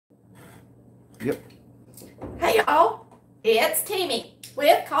Yep. Hey y'all, it's Tammy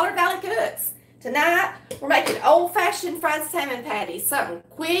with Collar Valley Cooks. Tonight we're making old-fashioned fried salmon patties. Something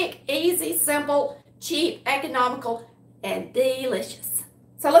quick, easy, simple, cheap, economical, and delicious.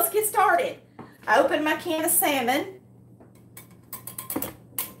 So let's get started. I opened my can of salmon.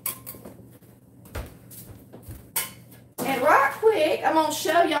 And right quick, I'm going to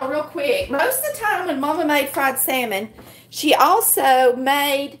show y'all real quick. Most of the time when Mama made fried salmon, she also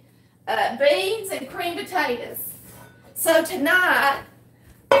made beans and cream potatoes. So tonight,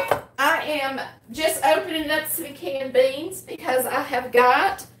 I am just opening up some canned beans because I have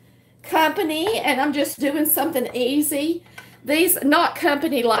got company and I'm just doing something easy. These, not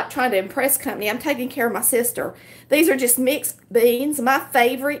company like trying to impress company. I'm taking care of my sister. These are just mixed beans, my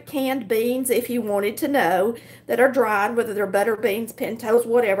favorite canned beans, if you wanted to know, that are dried, whether they're butter beans, pintos,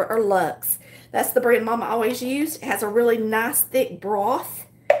 whatever, or Lux. That's the brand Mama always used. It has a really nice thick broth.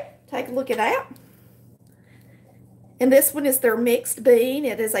 Take a look at that. And this one is their mixed bean.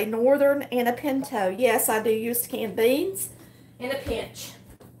 It is a northern and a pinto. Yes, I do use canned beans in a pinch.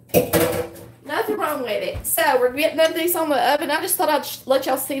 Nothing wrong with it. So we're getting up these on the oven. I just thought I'd let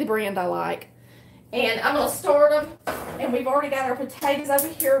y'all see the brand I like. And I'm going to start them. And we've already got our potatoes over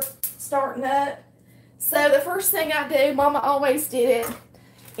here starting up. So the first thing I do, Mama always did it,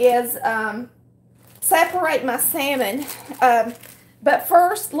 is separate my salmon. But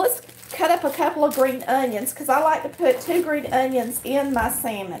first, let's cut up a couple of green onions because I like to put 2 green onions in my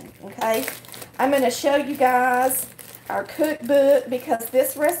salmon, okay? I'm going to show you guys our cookbook because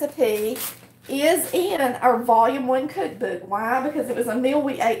this recipe is in our Volume 1 cookbook. Why? Because it was a meal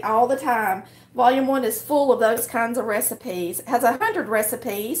we ate all the time. Volume 1 is full of those kinds of recipes. It has 100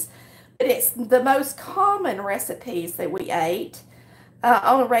 recipes, but it's the most common recipes that we ate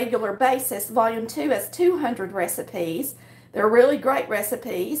on a regular basis. Volume 2 has 200 recipes. They're really great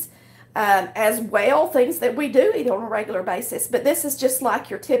recipes as well, things that we do eat on a regular basis. But this is just like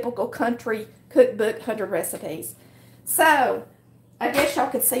your typical country cookbook, 100 recipes. So, I guess y'all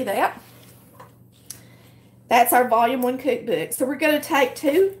could see that. That's our Volume 1 cookbook. So, we're going to take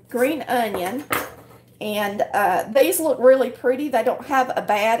 2 green onion. And these look really pretty. They don't have a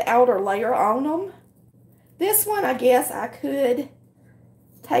bad outer layer on them. This one, I guess I could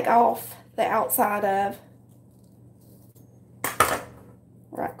take off the outside of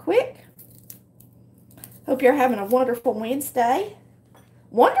right quick. Hope you're having a wonderful Wednesday.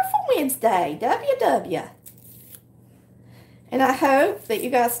 Wonderful Wednesday, WW. And I hope that you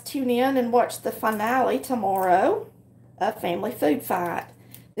guys tune in and watch the finale tomorrow of Family Food Fight.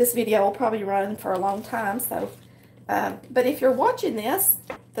 This video will probably run for a long time, so but if you're watching this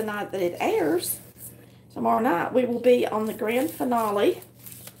the night that it airs, tomorrow night, we will be on the grand finale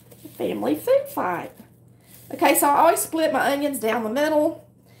of Family Food Fight. Okay, so I always split my onions down the middle,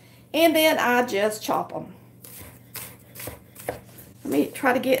 and then I just chop them. Let me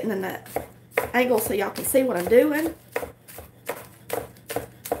try to get in the angle so y'all can see what I'm doing.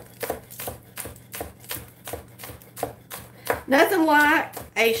 Nothing like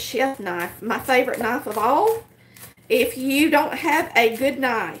a chef knife, my favorite knife of all. If you don't have a good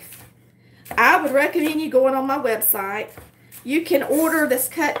knife, I would recommend you going on my website. You can order this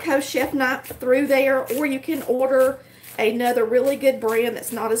Cutco chef knife through there, or you can order another really good brand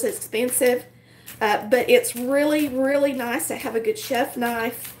that's not as expensive. But it's really, really nice to have a good chef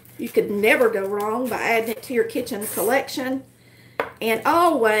knife. You could never go wrong by adding it to your kitchen collection. And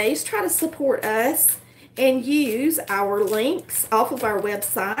always try to support us and use our links off of our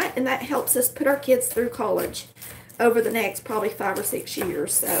website. And that helps us put our kids through college over the next probably 5 or 6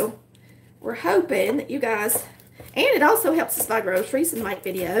 years. So we're hoping that you guys... And it also helps us buy groceries and make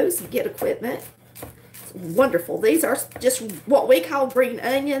videos and get equipment. It's wonderful. These are just what we call green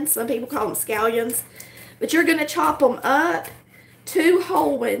onions. Some people call them scallions. But you're going to chop them up, 2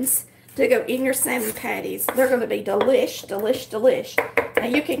 whole ones, to go in your salmon patties. They're going to be delish, delish, delish. Now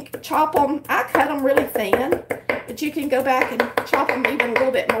you can chop them. I cut them really thin. But you can go back and chop them even a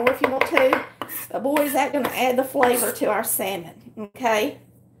little bit more if you want to. But boy, is that going to add the flavor to our salmon. Okay?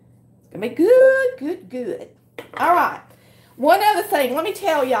 It's going to be good, good, good. All right, one other thing, let me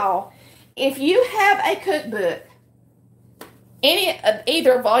tell y'all, if you have a cookbook,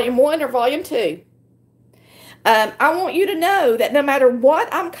 either Volume 1 or Volume 2, I want you to know that no matter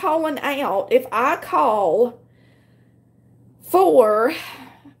what I'm calling out, if I call for,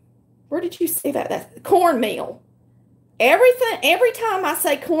 where did you see that? That's cornmeal. Every time I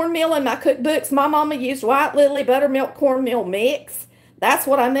say cornmeal in my cookbooks, my mama used white lily buttermilk cornmeal mix. That's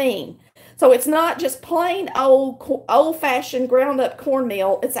what I mean. So it's not just plain old-fashioned ground-up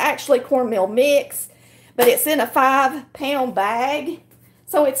cornmeal. It's actually cornmeal mix, but it's in a 5-pound bag.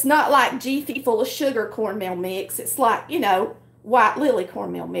 So it's not like Jiffy full of sugar cornmeal mix. It's like, you know, White Lily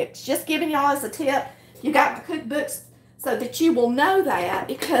cornmeal mix. Just giving y'all as a tip. You got the cookbooks so that you will know that,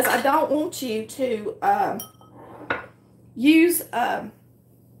 because I don't want you to use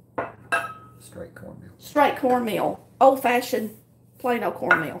straight cornmeal. Straight cornmeal. Old-fashioned, plain old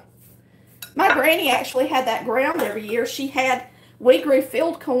cornmeal. My granny actually had that ground every year. We grew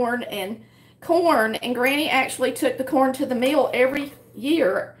field corn, and Granny actually took the corn to the mill every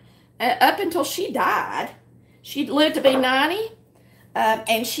year up until she died. She lived to be 90,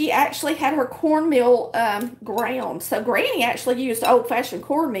 and she actually had her cornmeal ground. So Granny actually used old-fashioned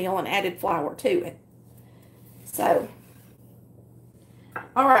cornmeal and added flour to it. So,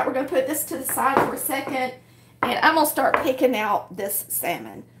 all right, we're going to put this to the side for a second, and I'm going to start picking out this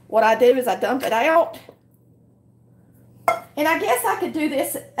salmon. What I do is I dump it out, and I guess I could do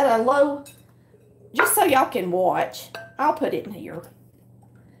this at a low, just so y'all can watch. I'll put it in here,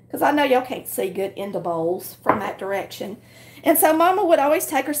 because I know y'all can't see good in the bowls from that direction. And so Mama would always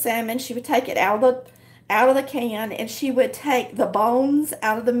take her salmon. She would take it out of the can, and she would take the bones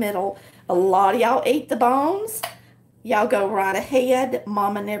out of the middle. A lot of y'all eat the bones. Y'all go right ahead.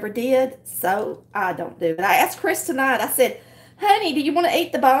 Mama never did, so I don't do it. I asked Chris tonight, I said, honey, do you want to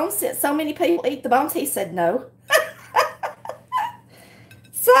eat the bones since so many people eat the bones? He said no.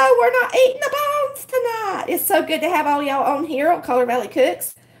 So we're not eating the bones tonight. It's so good to have all y'all on here on Color Valley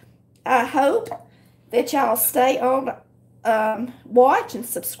Cooks. I hope that y'all stay on, watch and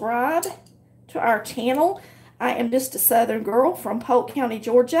subscribe to our channel. I am just a Southern girl from Polk County,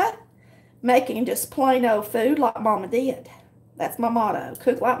 Georgia, making just plain old food like Mama did. That's my motto,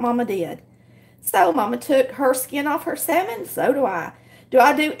 cook like Mama did. So Mama took her skin off her salmon, so do I. Do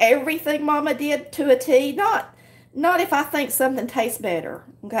I do everything Mama did to a T? Not if I think something tastes better,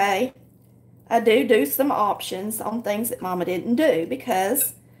 okay? I do some options on things that Mama didn't do,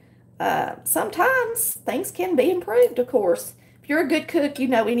 because sometimes things can be improved, of course. If you're a good cook, you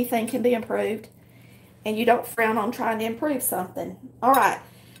know anything can be improved, and you don't frown on trying to improve something. All right,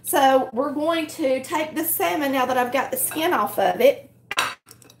 so we're going to take the salmon now that I've got the skin off of it,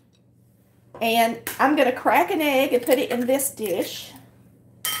 and I'm going to crack an egg and put it in this dish.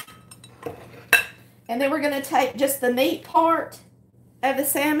 And then we're going to take just the meat part of the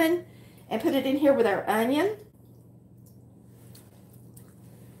salmon and put it in here with our onion.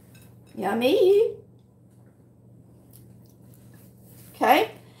 Yummy.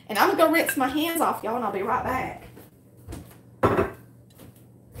 Okay. And I'm going to go rinse my hands off, y'all, and I'll be right back.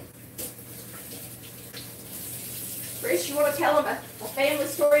 Chris, you want to tell them a family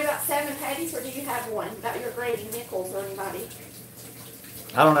story about salmon patties, or do you have one about your Granny Nichols or anybody?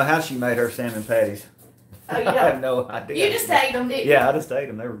 I don't know how she made her salmon patties. Oh, you don't? I have no idea. You just ate them, didn't you? Yeah, I just ate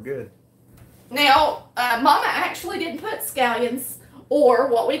them. They were good. Now, Mama actually didn't put scallions or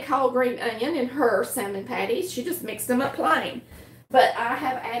what we call green onion in her salmon patties. She just mixed them up plain. But I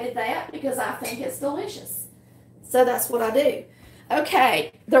have added that because I think it's delicious. So that's what I do.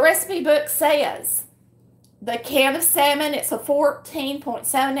 Okay, the recipe book says the can of salmon, it's a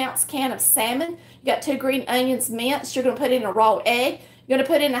 14.7 ounce can of salmon. You got 2 green onions minced. You're going to put in a raw egg. You're going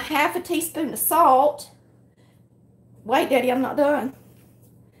to put in a half a teaspoon of salt. Wait, Daddy, I'm not done.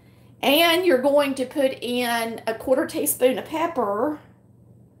 And you're going to put in a 1/4 teaspoon of pepper.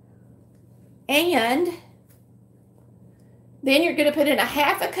 And then you're going to put in a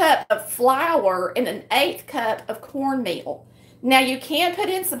half a cup of flour and an 1/8 cup of cornmeal. Now, you can put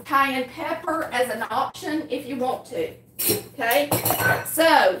in some cayenne pepper as an option if you want to. Okay?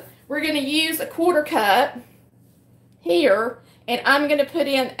 So, we're going to use a 1/4 cup here. And I'm going to put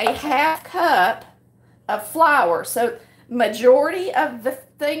in a half cup of flour. So majority of the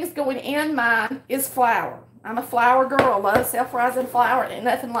things going in mine is flour. I'm a flour girl. I love self-rising flour. Ain't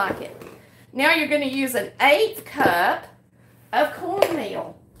nothing like it. Now you're going to use an 1/8 cup of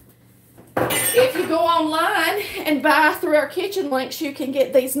cornmeal. If you go online and buy through our kitchen links, you can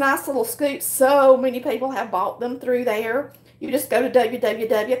get these nice little scoops. So many people have bought them through there. You just go to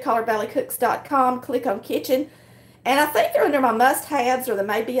www.colorvalleycooks.com, click on kitchen. And I think they're under my must-haves, or they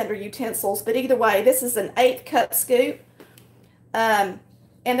may be under utensils. But either way, this is an 1/8 cup scoop. And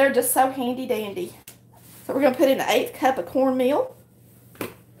they're just so handy-dandy. So we're going to put in an 1/8 cup of cornmeal.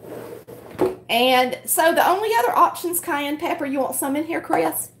 And so the only other option is cayenne pepper. You want some in here,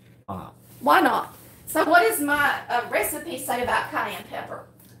 Chris? Why not? So what does my recipe say about cayenne pepper?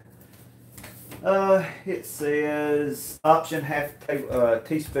 It says option half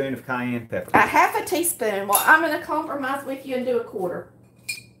teaspoon of cayenne pepper. A half a teaspoon. Well, I'm going to compromise with you and do a 1/4.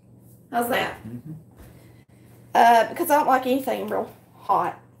 How's that? Mm-hmm. Because I don't like anything real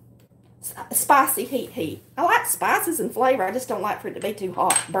hot. spicy heat. I like spices and flavor. I just don't like for it to be too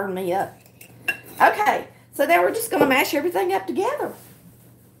hot. Burn me up. Okay, so now we're just going to mash everything up together.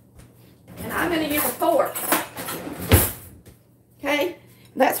 And I'm going to use a fork. Okay,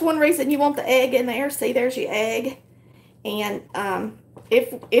 that's one reason you want the egg in there. See, there's your egg. And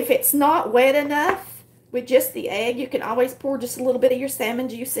if it's not wet enough with just the egg, you can always pour just a little bit of your salmon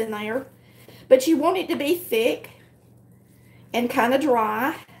juice in there. But you want it to be thick and kind of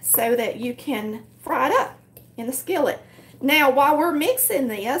dry so that you can fry it up in the skillet. Now, while we're mixing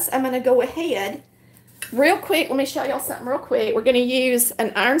this, I'm going to go ahead real quick. Let me show y'all something real quick. We're going to use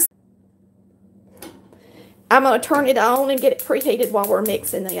an iron. I'm going to turn it on and get it preheated while we're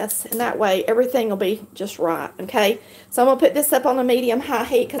mixing this. And that way, everything will be just right, okay? So I'm going to put this up on a medium-high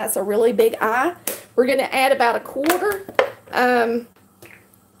heat because that's a really big eye. We're going to add about a quarter,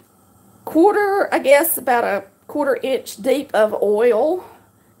 I guess, about a 1/4 inch deep of oil.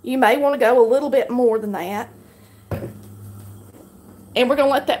 You may want to go a little bit more than that. And we're going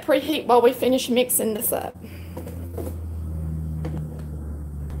to let that preheat while we finish mixing this up.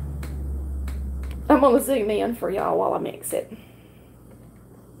 I'm going to zoom in for y'all while I mix it,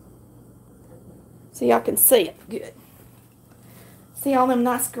 so y'all can see it good. See all them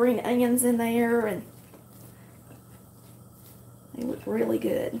nice green onions in there, and they look really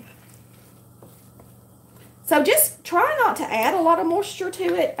good. So just try not to add a lot of moisture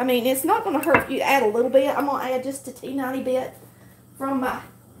to it. I mean, it's not going to hurt if you add a little bit. I'm going to add just a teeny bit from my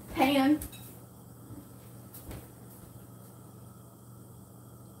pan.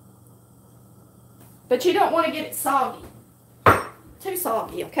 But you don't want to get it soggy. Too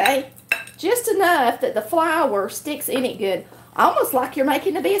soggy, okay? Just enough that the flour sticks in it good. Almost like you're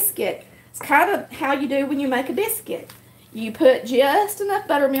making a biscuit. It's kind of how you do when you make a biscuit. You put just enough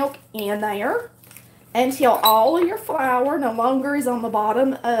buttermilk in there until all of your flour no longer is on the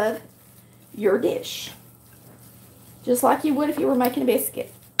bottom of your dish. Just like you would if you were making a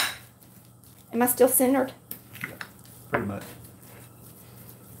biscuit. Am I still centered? Pretty much.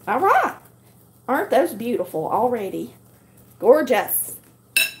 All right. Aren't those beautiful already? Gorgeous.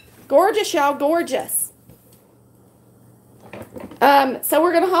 Gorgeous, y'all. Gorgeous. So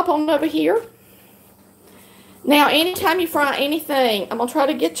we're going to hop on over here. Now, anytime you fry anything, I'm going to try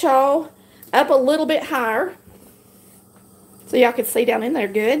to get y'all up a little bit higher so y'all can see down in there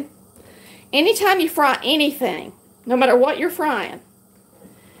good. Anytime you fry anything, no matter what you're frying,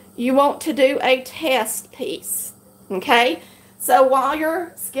 you want to do a test piece, okay? So while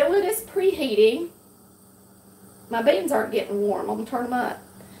your skillet is preheating, my beans aren't getting warm. I'm going to turn them up.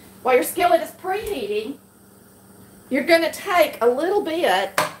 While your skillet is preheating, you're going to take a little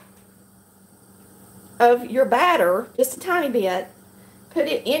bit of your batter, just a tiny bit, put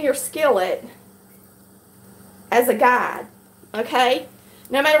it in your skillet as a guide, okay?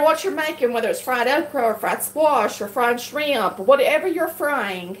 No matter what you're making, whether it's fried okra or fried squash or fried shrimp, whatever you're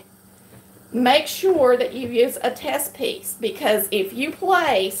frying, make sure that you use a test piece, because if you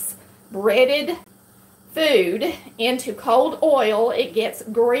place breaded food into cold oil, it gets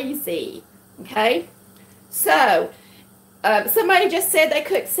greasy, okay? So, somebody just said they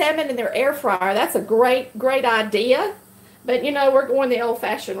cooked salmon in their air fryer. That's a great idea. But, you know, we're going the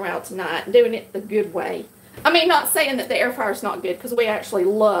old-fashioned route tonight and doing it the good way. I mean, not saying that the air fryer is not good, because we actually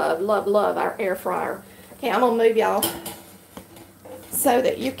love our air fryer. Okay, I'm going to move y'all so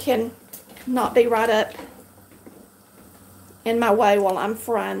that you can not be right up in my way while I'm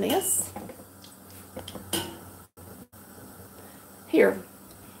frying this. Here.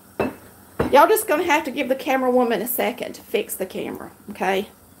 Y'all just going to have to give the camera woman a second to fix the camera, okay?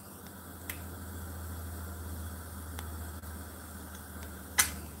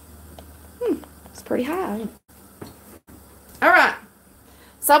 It's pretty high. All right.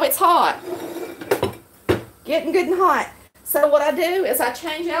 So it's hot. Getting good and hot. So what I do is I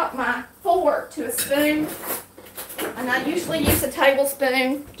change out my fork to a spoon. And I usually use a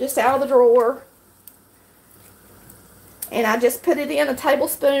tablespoon just out of the drawer. And I just put it in a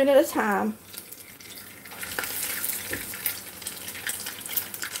tablespoon at a time.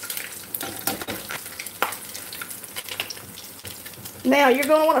 Now you're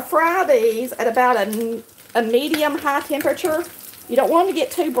going to want to fry these at about a medium-high temperature. You don't want them to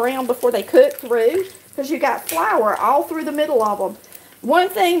get too brown before they cook through, because you got flour all through the middle of them. One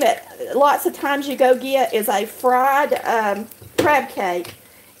thing that lots of times you go get is a fried crab cake.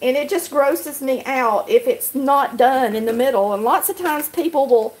 And it just grosses me out if it's not done in the middle. And lots of times people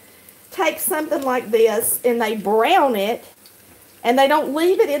will take something like this and they brown it. And they don't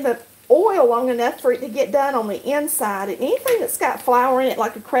leave it in the oil long enough for it to get done on the inside. And anything that's got flour in it,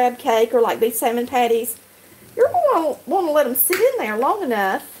 like a crab cake or like these salmon patties, you're going to want to let them sit in there long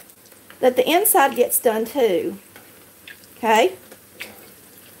enough that the inside gets done too. Okay?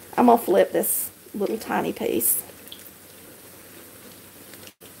 I'm going to flip this little tiny piece.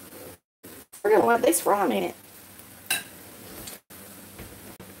 We're going to let these fry a minute.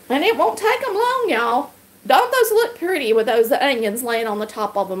 And it won't take them long, y'all. Don't those look pretty with those onions laying on the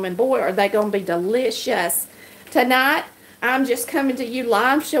top of them? And boy, are they going to be delicious. Tonight, I'm just coming to you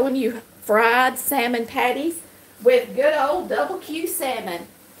live showing you fried salmon patties with good old double Q salmon.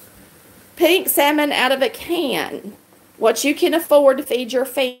 Pink salmon out of a can. What you can afford to feed your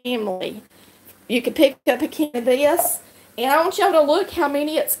family. You can pick up a can of this. And I want y'all to look how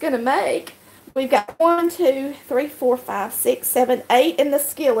many it's going to make. We've got 1, 2, 3, 4, 5, 6, 7, 8 in the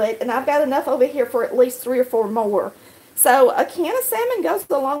skillet, and I've got enough over here for at least 3 or 4 more. So a can of salmon goes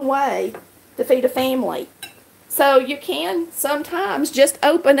a long way to feed a family. So you can sometimes just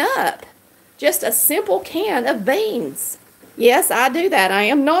open up just a simple can of beans. Yes, I do that. I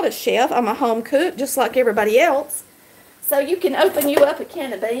am not a chef. I'm a home cook just like everybody else. So you can open you up a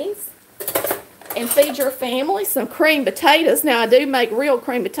can of beans and feed your family some cream potatoes. Now, I do make real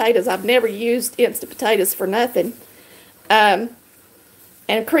cream potatoes. I've never used instant potatoes for nothing. And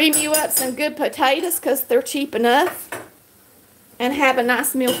cream you up some good potatoes because they're cheap enough. And have a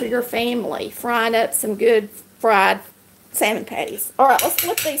nice meal for your family. Frying up some good fried salmon patties. All right, let's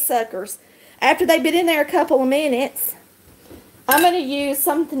flip these suckers. After they've been in there a couple of minutes, I'm going to use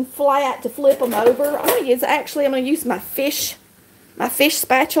something flat to flip them over. I'm going to use my fish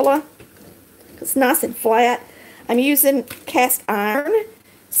spatula. It's nice and flat. I'm using cast iron.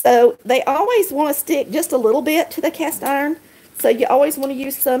 So they always want to stick just a little bit to the cast iron. So you always want to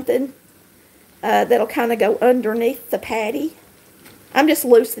use something that'll kind of go underneath the patty. I'm just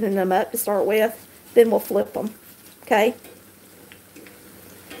loosening them up to start with. Then we'll flip them. Okay?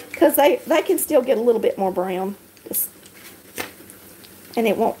 Because they can still get a little bit more brown. And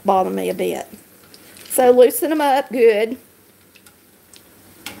it won't bother me a bit. So loosen them up good.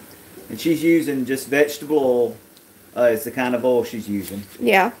 And she's using just vegetable oil. It's the kind of oil she's using.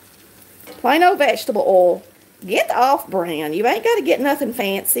 Yeah. Plain old vegetable oil. Get the off-brand. You ain't got to get nothing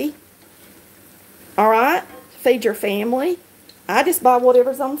fancy. Alright? Feed your family. I just buy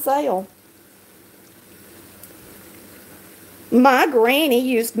whatever's on sale. My granny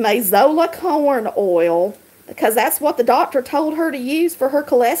used Mazola corn oil because that's what the doctor told her to use for her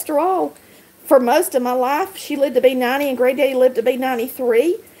cholesterol. For most of my life, she lived to be 90 and Granddaddy lived to be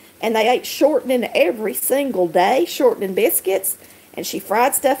 93. And they ate shortening every single day, shortening biscuits. And she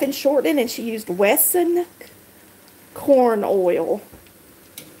fried stuff in shortening, and she used Wesson corn oil.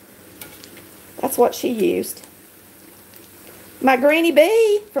 That's what she used. My Granny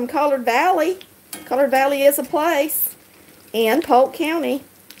B from Collard Valley. Collard Valley is a place in Polk County.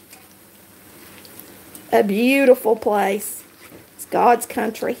 A beautiful place. It's God's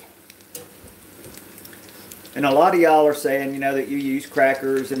country. And a lot of y'all are saying, you know, that you use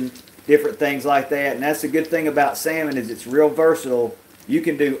crackers and different things like that. And that's the good thing about salmon is it's real versatile. You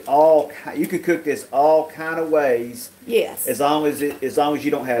can do you can cook this all kind of ways. Yes. As long as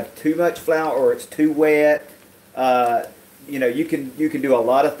you don't have too much flour or it's too wet. You know, you can do a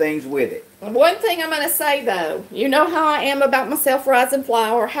lot of things with it. One thing I'm going to say though, you know how I am about my self-rising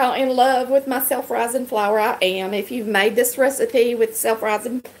flour, how in love with my self-rising flour I am. If you've made this recipe with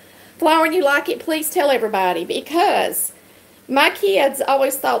self-rising flour and you like it, please tell everybody, because my kids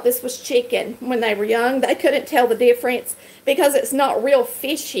always thought this was chicken when they were young. They couldn't tell the difference because it's not real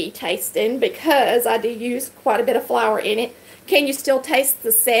fishy tasting because I do use quite a bit of flour in it. Can you still taste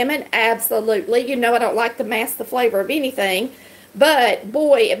the salmon? Absolutely. You know I don't like to mask the flavor of anything, but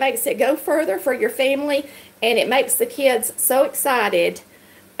boy, it makes it go further for your family, and it makes the kids so excited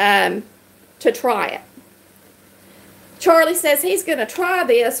to try it. Charlie says he's going to try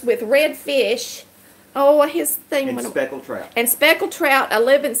this with red fish. Oh, his thing. And speckled trout. And speckled trout. I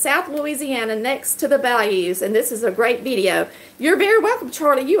live in South Louisiana next to the bayous, and this is a great video. You're very welcome,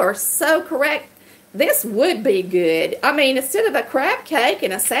 Charlie. You are so correct. This would be good. I mean, instead of a crab cake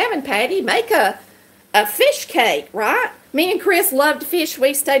and a salmon patty, make a fish cake, right? Me and Chris loved fish.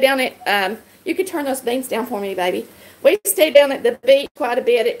 We stay down at, you could turn those beans down for me, baby. We stay down at the beach quite a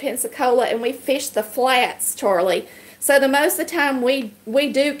bit at Pensacola, and we fish the flats, Charlie. So the most of the time we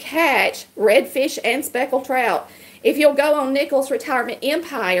do catch redfish and speckled trout. If you'll go on Nichols Retirement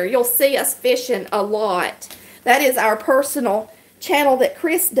Empire, you'll see us fishing a lot. That is our personal channel that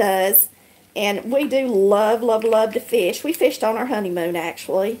Chris does. And we do love, love, love to fish. We fished on our honeymoon,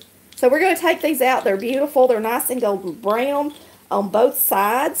 actually. So we're going to take these out. They're beautiful. They're nice and golden brown on both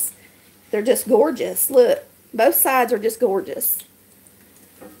sides. They're just gorgeous. Look, both sides are just gorgeous.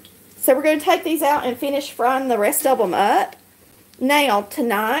 So we're going to take these out and finish frying the rest of them up. Now,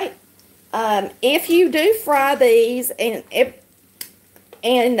 tonight, If you do fry these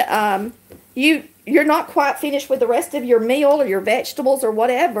you're not quite finished with the rest of your meal or your vegetables or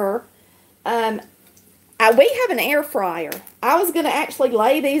whatever, we have an air fryer. I was going to actually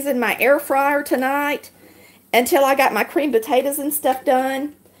lay these in my air fryer tonight until I got my creamed potatoes and stuff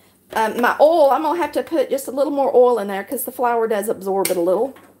done. My oil, I'm going to have to put just a little more oil in there because the flour does absorb it a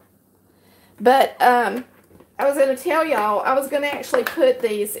little. But I was going to tell y'all, I was going to actually put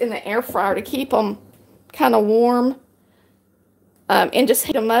these in the air fryer to keep them kind of warm. And just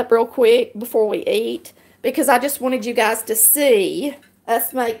heat them up real quick before we eat. Because I just wanted you guys to see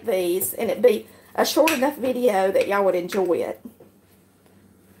us make these. And it'd be a short enough video that y'all would enjoy it.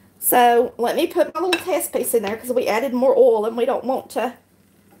 So, let me put my little test piece in there because we added more oil and we don't want to...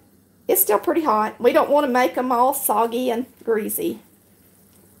 It's still pretty hot. We don't want to make them all soggy and greasy.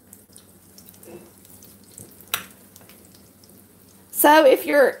 So, if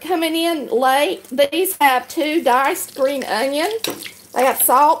you're coming in late, these have 2 diced green onions. They have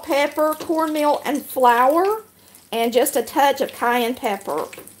salt, pepper, cornmeal, and flour. And just a touch of cayenne pepper.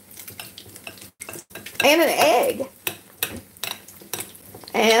 And an egg.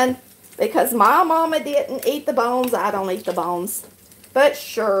 And because my mama didn't eat the bones, I don't eat the bones. But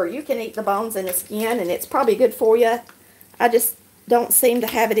sure, you can eat the bones and the skin, and it's probably good for you. I just don't seem to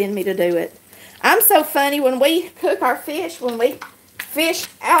have it in me to do it. I'm so funny when we cook our fish, when we fish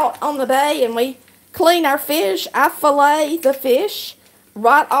out on the bay and we clean our fish, I fillet the fish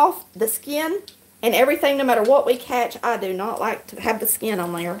right off the skin and everything, no matter what we catch. I do not like to have the skin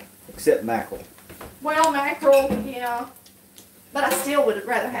on there. Except mackerel. Well, mackerel, yeah. But I still would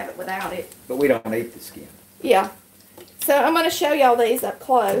rather have it without it. But we don't eat the skin. Yeah. So I'm going to show y'all these up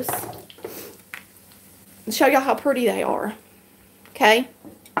close. And show y'all how pretty they are. Okay?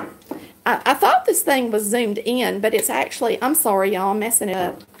 I thought this thing was zoomed in, but it's actually... I'm sorry, y'all. I'm messing it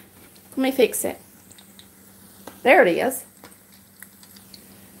up. Let me fix it. There it is.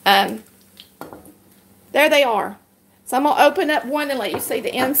 There they are. So I'm going to open up one and let you see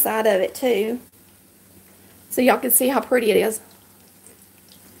the inside of it, too. So y'all can see how pretty it is.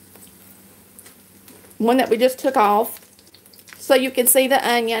 One that we just took off. So you can see the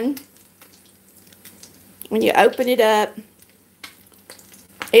onion. When you open it up,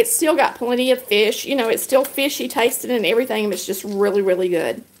 it's still got plenty of fish. You know, it's still fishy tasting and everything. But it's just really, really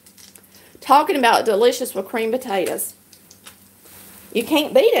good. Talking about delicious with creamed potatoes. You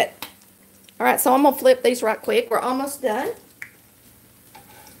can't beat it. Alright, so I'm going to flip these right quick. We're almost done.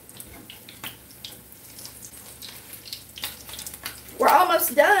 We're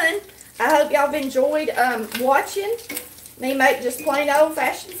almost done. I hope y'all have enjoyed watching me make just plain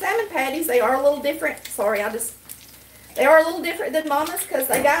old-fashioned salmon patties. They are a little different. Sorry, they are a little different than Mama's because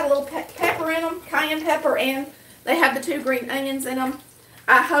they got a little pepper in them, cayenne pepper, and they have the 2 green onions in them.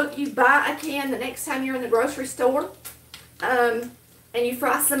 I hope you buy a can the next time you're in the grocery store, and you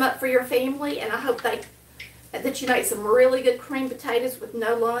fry some up for your family. And I hope that you make some really good creamed potatoes with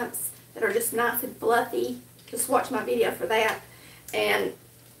no lumps that are just nice and fluffy. Just watch my video for that. And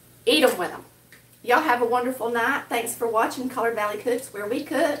eat them with them. Y'all have a wonderful night. Thanks for watching Colored Valley Cooks, where we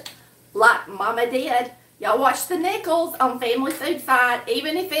cook like Mama did. Y'all watch the Nichols on Family Food Fight.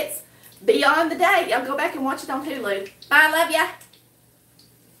 Even if it's beyond the date, y'all go back and watch it on Hulu. Bye, love ya.